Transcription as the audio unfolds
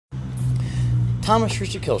Thomas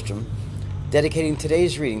Richard Killstrom, dedicating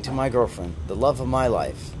today's reading to my girlfriend, the love of my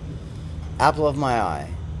life, apple of my eye,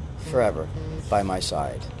 forever by my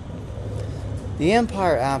side. The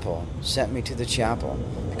Empire Apple sent me to the chapel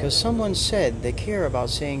because someone said they care about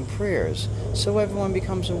saying prayers so everyone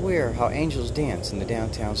becomes aware how angels dance in the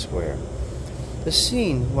downtown square. The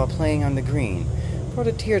scene while playing on the green brought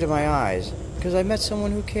a tear to my eyes because I met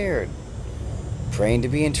someone who cared. Praying to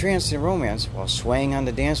be entranced in romance while swaying on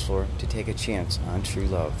the dance floor to take a chance on true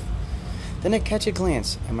love. Then I catch a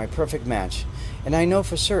glance at my perfect match, and I know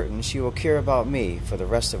for certain she will care about me for the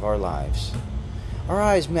rest of our lives. Our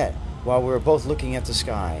eyes met while we were both looking at the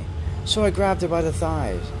sky, so I grabbed her by the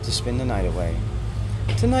thighs to spin the night away.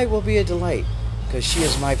 Tonight will be a delight, because she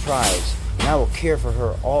is my prize, and I will care for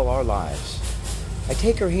her all our lives. I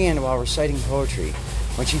take her hand while reciting poetry,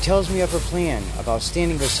 when she tells me of her plan about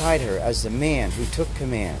standing beside her as the man who took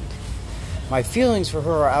command. My feelings for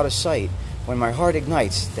her are out of sight when my heart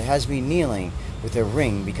ignites that has me kneeling with a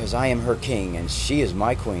ring because I am her king and she is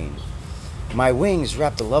my queen. My wings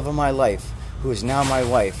wrap the love of my life, who is now my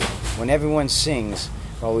wife, when everyone sings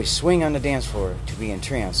while we swing on the dance floor to be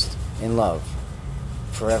entranced in love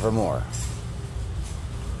forevermore.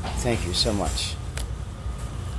 Thank you so much.